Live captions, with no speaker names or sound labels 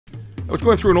I was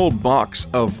going through an old box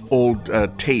of old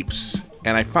tapes,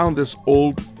 and I found this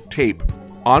old tape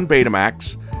on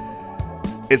Betamax.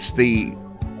 It's the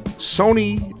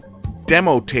Sony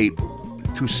demo tape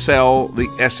to sell the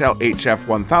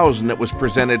SLHF1000 that was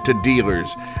presented to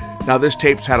dealers. Now, this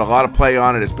tape's had a lot of play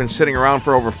on it. It's been sitting around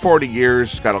for over 40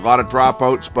 years. It's got a lot of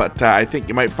dropouts, but I think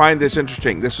you might find this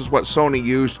interesting. This is what Sony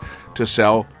used to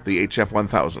sell the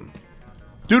HF1000.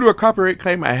 Due to a copyright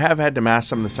claim, I have had to mask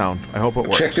some of the sound. I hope it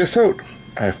works. Check this out.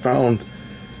 I found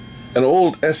an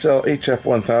old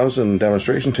SLHF1000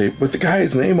 demonstration tape with the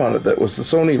guy's name on it that was the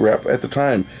Sony rep at the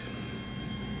time.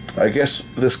 I guess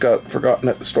this got forgotten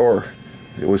at the store.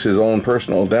 It was his own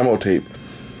personal demo tape.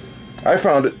 I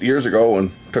found it years ago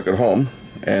and took it home,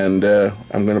 and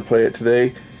I'm going to play it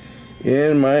today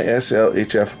in my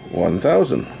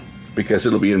SLHF1000 because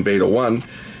it'll be in Beta 1.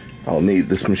 I'll need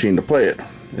this machine to play it.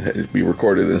 It'll be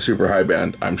recorded in super high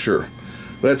band, I'm sure.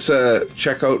 Let's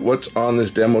check out what's on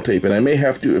this demo tape, and I may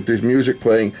have to, if there's music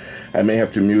playing, I may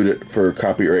have to mute it for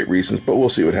copyright reasons, but we'll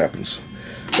see what happens.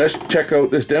 Let's check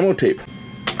out this demo tape.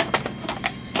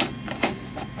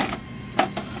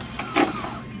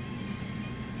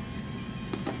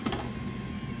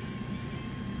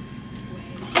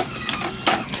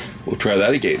 We'll try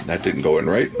that again. That didn't go in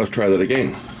right. Let's try that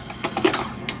again.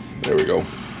 There we go.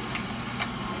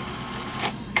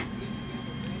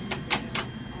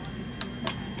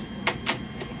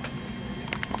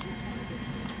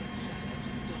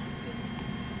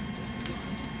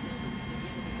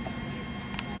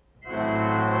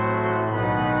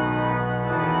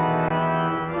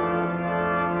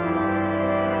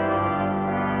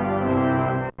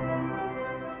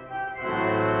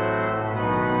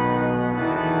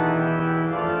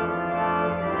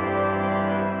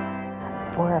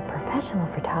 For a professional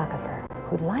photographer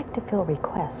who'd like to fill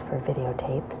requests for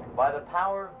videotapes, by the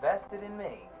power vested in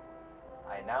me,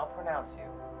 I now pronounce you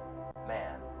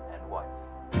man and wife.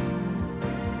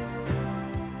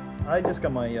 I just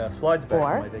got my slides back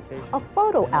or from my vacation. a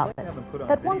photo I outlet haven't put on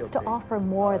that wants to videotape. offer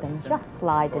more than just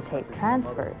slide-to-tape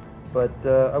transfers. But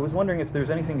I was wondering if there's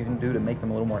anything you can do to make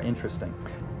them a little more interesting.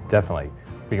 Definitely.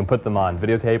 We can put them on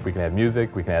videotape, we can add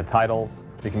music, we can add titles,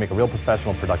 we can make a real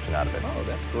professional production out of it. Oh,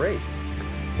 that's great.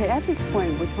 Okay, at this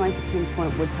point, we're trying to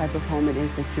pinpoint what type of home it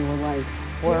is that you will like.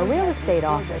 For a real estate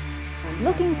office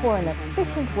looking for an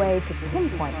efficient way to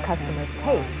pinpoint customers'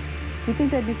 tastes, Do you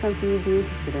think that'd be something you'd be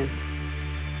interested in?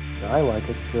 I like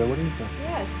it. What do you think?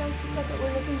 Yeah, it sounds just like what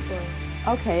we're looking for.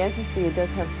 Okay, as you see, it does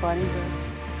have sliding doors.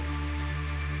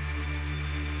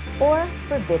 or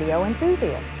for video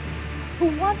enthusiasts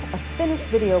who want a finished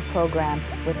video program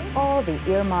with all the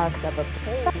earmarks of a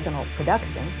professional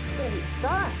production. You're gonna be a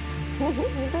star.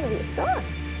 You're gonna be a star.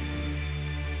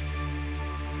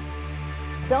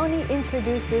 Sony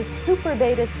introduces Super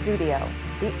Beta Studio,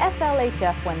 the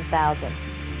SLHF1000.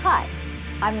 Hi,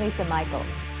 I'm Lisa Michaels.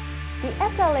 The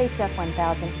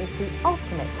SLHF1000 is the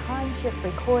ultimate time-shift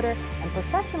recorder and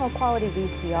professional quality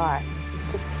VCR,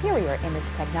 superior image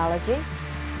technology,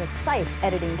 precise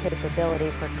editing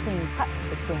capability for clean cuts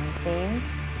between scenes,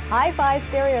 hi-fi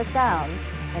stereo sound,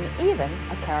 and even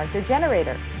a character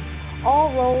generator,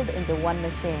 all rolled into one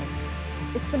machine.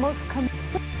 It's the most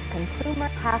complete consumer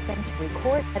half-inch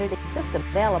record editing system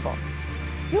available.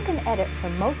 You can edit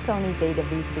from most Sony Beta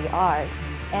VCRs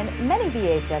and many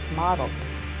VHS models.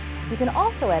 You can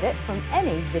also edit from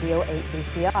any Video 8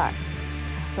 VCR.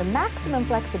 For maximum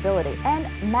flexibility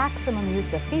and maximum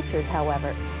use of features,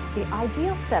 however, the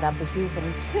ideal setup is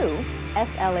using two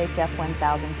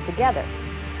SLHF1000s together.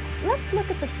 Let's look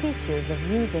at the features of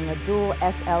using a dual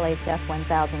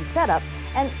SLHF1000 setup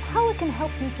and how it can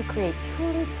help you to create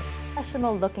truly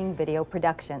professional-looking video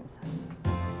productions.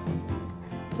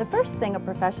 The first thing a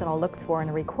professional looks for in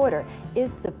a recorder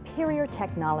is superior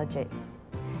technology.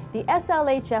 The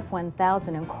SLHF1000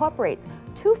 incorporates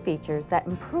two features that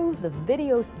improve the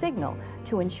video signal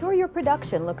to ensure your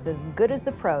production looks as good as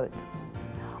the pros.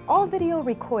 All video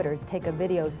recorders take a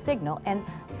video signal and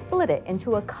split it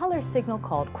into a color signal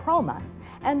called chroma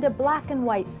and a black and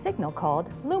white signal called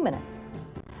luminance.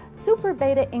 Super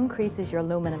Beta increases your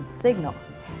luminance signal,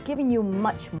 giving you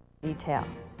much more detail.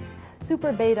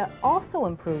 Super Beta also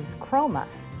improves chroma,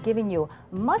 giving you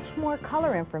much more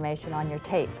color information on your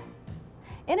tape.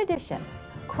 In addition,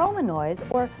 chroma noise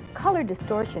or color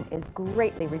distortion is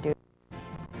greatly reduced.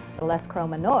 The less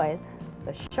chroma noise,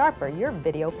 the sharper your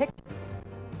video picture.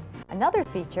 Another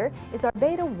feature is our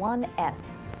Beta 1S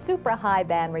super high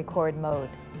band record mode.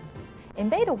 In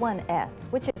Beta 1S,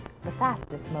 which is the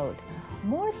fastest mode,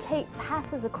 more tape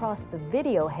passes across the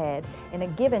video head in a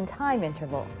given time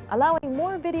interval, allowing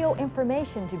more video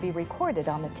information to be recorded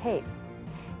on the tape.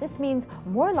 This means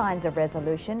more lines of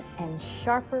resolution and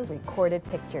sharper recorded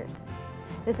pictures.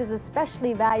 This is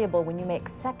especially valuable when you make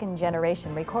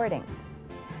second-generation recordings.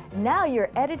 Now your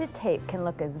edited tape can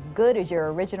look as good as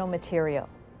your original material.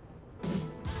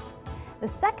 The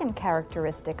second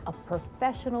characteristic of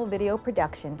professional video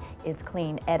production is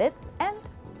clean edits and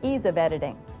ease of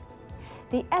editing.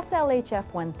 The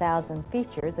SLHF1000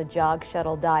 features a jog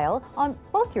shuttle dial on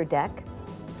both your deck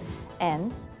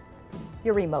and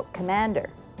your remote commander.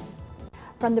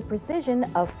 From the precision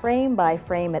of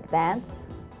frame-by-frame advance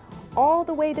all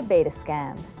the way to beta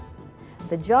scan,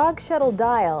 the jog shuttle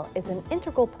dial is an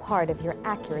integral part of your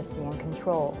accuracy and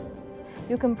control.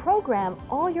 You can program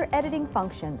all your editing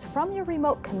functions from your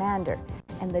remote commander,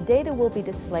 and the data will be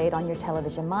displayed on your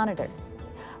television monitor.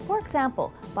 For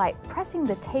example, by pressing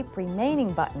the tape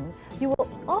remaining button, you will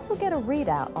also get a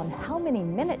readout on how many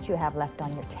minutes you have left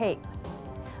on your tape.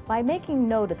 By making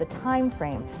note of the time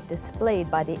frame displayed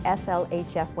by the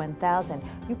SLHF1000,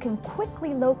 you can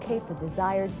quickly locate the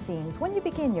desired scenes when you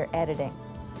begin your editing.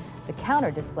 The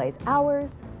counter displays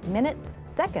hours, minutes,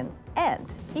 seconds, and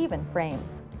even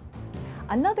frames.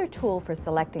 Another tool for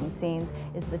selecting scenes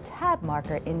is the tab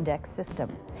marker index system.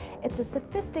 It's a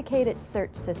sophisticated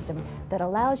search system that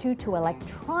allows you to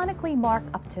electronically mark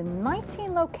up to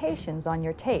 19 locations on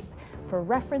your tape for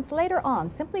reference later on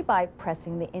simply by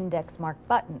pressing the index mark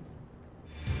button.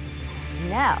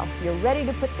 Now you're ready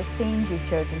to put the scenes you've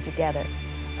chosen together.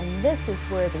 And this is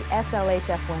where the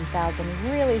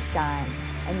SLHF1000 really shines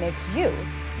and makes you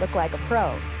look like a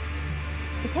pro.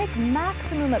 To take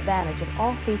maximum advantage of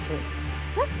all features,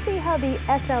 let's see how the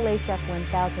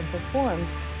SLHF1000 performs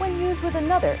when used with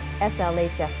another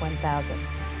SLHF1000.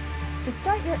 To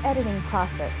start your editing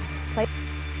process, play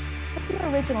your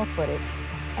original footage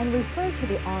and refer to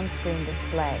the on-screen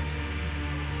display.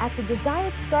 At the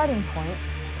desired starting point,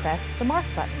 press the mark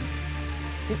button.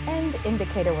 The end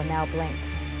indicator will now blink.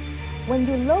 When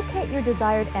you locate your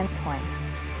desired endpoint,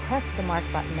 press the mark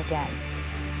button again.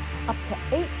 Up to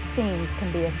 8 scenes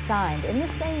can be assigned in the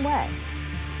same way.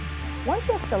 Once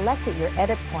you have selected your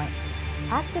edit points,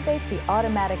 activate the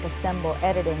automatic assemble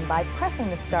editing by pressing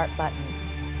the start button.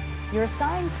 Your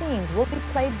assigned scenes will be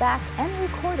played back and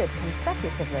recorded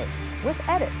consecutively with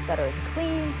edits that are as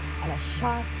clean and as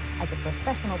sharp as a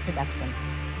professional production.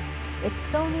 It's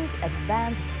Sony's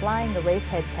advanced flying erase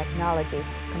head technology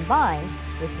combined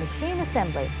with machine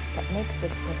assembly that makes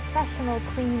this professional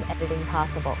clean editing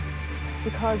possible.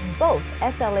 Because both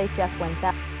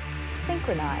SLHF1000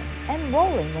 synchronized and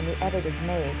rolling when the edit is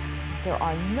made, there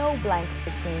are no blanks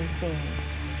between scenes,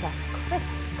 just crisp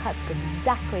cuts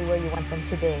exactly where you want them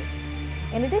to be.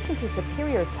 In addition to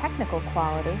superior technical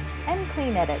quality and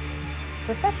clean edits,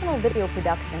 professional video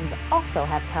productions also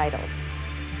have titles.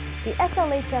 The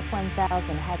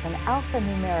SLHF1000 has an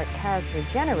alphanumeric character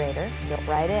generator built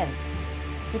right in.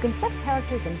 You can set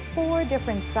characters in 4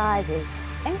 different sizes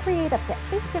and create up to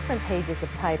 8 different pages of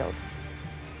titles.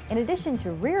 In addition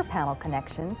to rear panel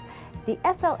connections, the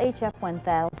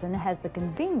SLHF1000 has the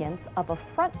convenience of a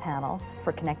front panel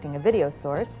for connecting a video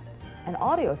source, an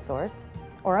audio source,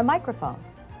 or a microphone,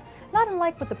 not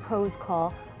unlike what the pros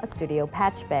call a studio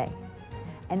patch bay.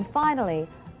 And finally,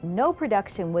 no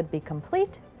production would be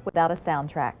complete without a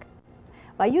soundtrack.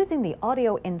 By using the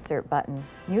audio insert button,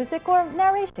 music or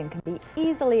narration can be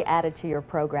easily added to your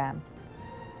program.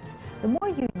 The more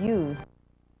you use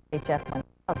the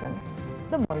SLHF1000,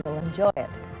 the more you'll enjoy it,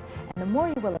 and the more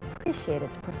you will appreciate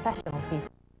its professional features.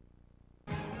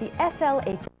 The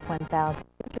SLHF1000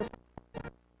 is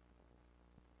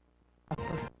of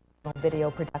professional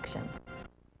video productions.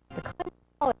 The kind of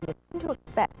quality you come to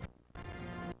expect.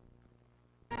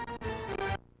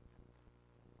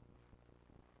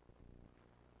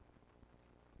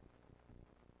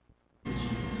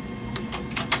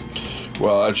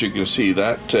 Well, as you can see,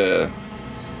 that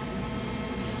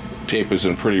tape is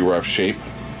in pretty rough shape.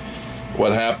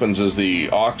 What happens is the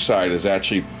oxide is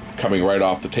actually coming right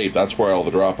off the tape. That's where all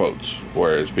the dropouts.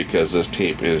 Whereas because this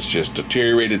tape is just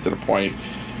deteriorated to the point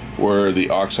where the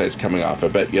oxide's coming off. I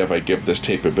bet you if I give this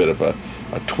tape a bit of a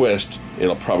twist,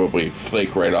 it'll probably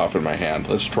flake right off in my hand.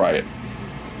 Let's try it.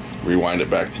 Rewind it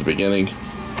back to the beginning.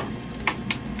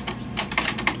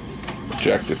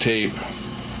 Eject the tape.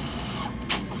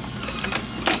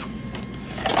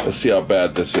 Let's see how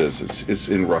bad this is. It's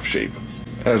in rough shape.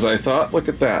 As I thought, look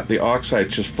at that. The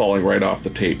oxide's just falling right off the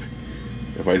tape.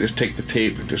 If I just take the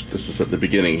tape, this is at the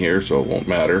beginning here, so it won't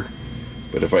matter.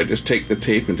 But if I just take the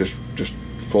tape and just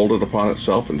fold it upon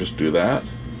itself and just do that,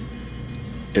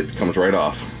 it comes right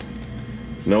off.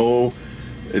 No,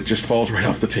 it just falls right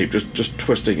off the tape, just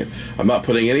twisting it. I'm not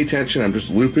putting any tension, I'm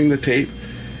just looping the tape,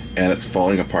 and it's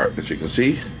falling apart, as you can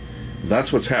see.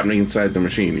 That's what's happening inside the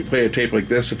machine. You play a tape like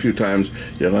this a few times,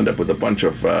 you'll end up with a bunch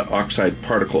of oxide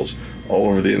particles all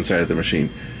over the inside of the machine.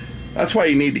 That's why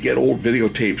you need to get old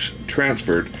videotapes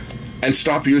transferred and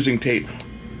stop using tape,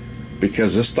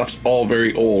 because this stuff's all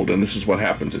very old, and this is what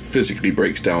happens. It physically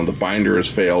breaks down. The binder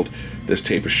has failed. This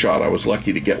tape is shot. I was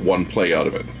lucky to get one play out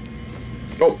of it.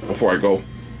 Oh, before I go,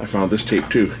 I found this tape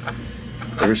too.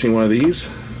 Ever seen one of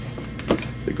these?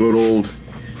 The good old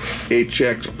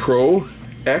HX Pro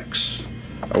X.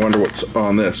 I wonder what's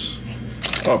on this.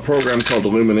 Oh, a program called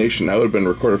Illumination. That would have been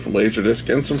recorded from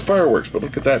Laserdisc and some fireworks, but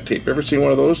look at that tape. Ever seen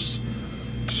one of those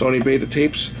Sony Beta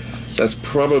tapes? That's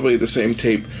probably the same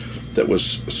tape that was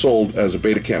sold as a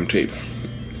Betacam tape,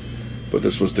 but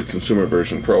this was the consumer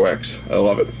version, Pro X. I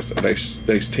love it. It's a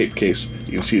nice tape case.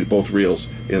 You can see both reels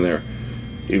in there,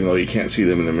 even though you can't see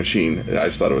them in the machine. I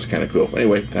just thought it was kind of cool.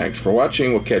 Anyway, thanks for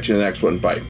watching. We'll catch you in the next one. Bye.